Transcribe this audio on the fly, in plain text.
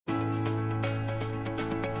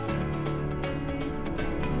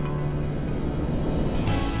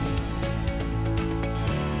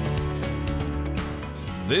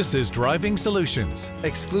This is Driving Solutions,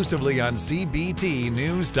 exclusively on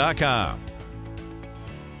CBTNews.com.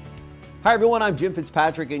 Hi everyone, I'm Jim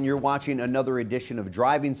Fitzpatrick and you're watching another edition of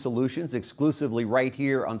Driving Solutions exclusively right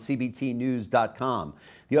here on CBTNews.com.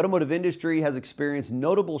 The automotive industry has experienced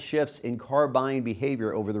notable shifts in car buying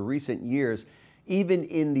behavior over the recent years, even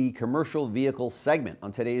in the commercial vehicle segment.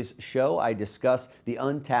 On today's show, I discuss the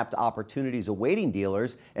untapped opportunities awaiting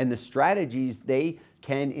dealers and the strategies they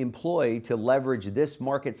can employ to leverage this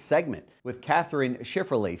market segment with Catherine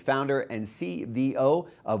Schifferle, founder and CVO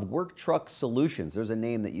of Work Truck Solutions. There's a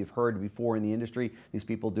name that you've heard before in the industry. These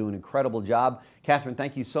people do an incredible job. Catherine,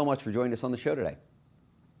 thank you so much for joining us on the show today.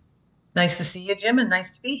 Nice to see you, Jim, and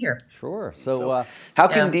nice to be here. Sure. So how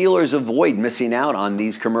can dealers avoid missing out on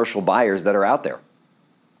these commercial buyers that are out there?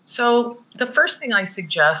 So the first thing I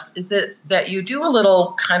suggest is that you do a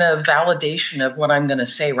little kind of validation of what I'm going to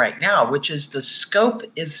say right now, which is the scope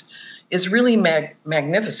is really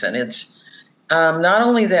magnificent. It's not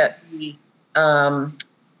only that the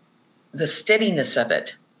steadiness of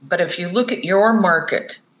it, but if you look at your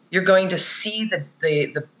market, you're going to see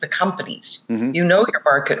the companies. Mm-hmm. You know your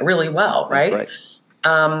market really well, right? That's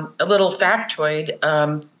right. A little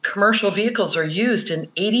factoid, commercial vehicles are used in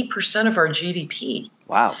 80% of our GDP.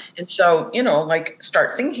 Wow. And so,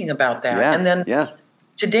 start thinking about that. Yeah, and then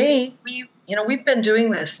today, we've been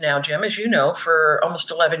doing this now, Jim, as you know, for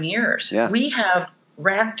almost 11 years. Yeah. We have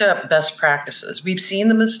racked up best practices. We've seen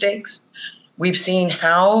the mistakes. We've seen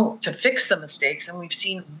how to fix the mistakes, and we've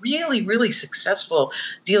seen really, really successful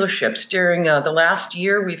dealerships. During the last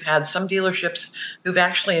year, we've had some dealerships who've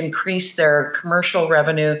actually increased their commercial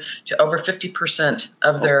revenue to over 50%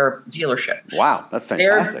 of their dealership. Wow, that's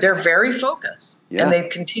fantastic. They're very focused, and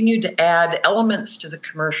they've continued to add elements to the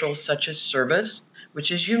commercial, such as service,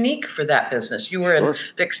 which is unique for that business. You were in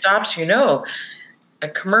fixed ops, a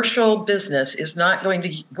commercial business is not going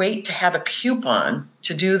to wait to have a coupon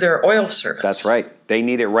to do their oil service. That's right. They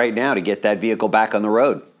need it right now to get that vehicle back on the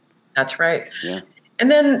road. That's right. Yeah. And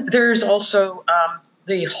then there's also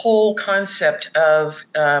the whole concept of,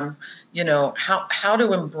 how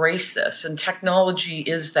to embrace this. And technology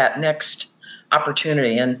is that next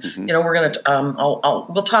opportunity. And, we're going to,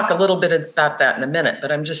 we'll talk a little bit about that in a minute,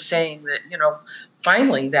 but I'm just saying that,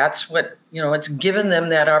 finally, that's what, it's given them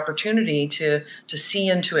that opportunity to see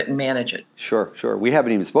into it and manage it. Sure. We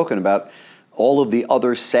haven't even spoken about all of the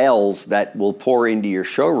other sales that will pour into your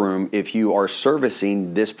showroom if you are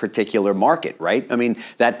servicing this particular market, right? I mean,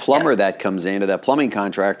 that plumber that comes in, or that plumbing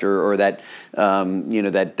contractor, or that,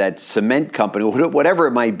 that cement company, whatever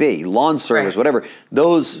it might be, lawn service, whatever,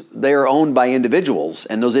 they are owned by individuals,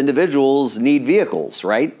 and those individuals need vehicles,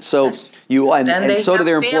 right? So and so do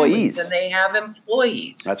their employees. And they have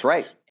employees. That's right.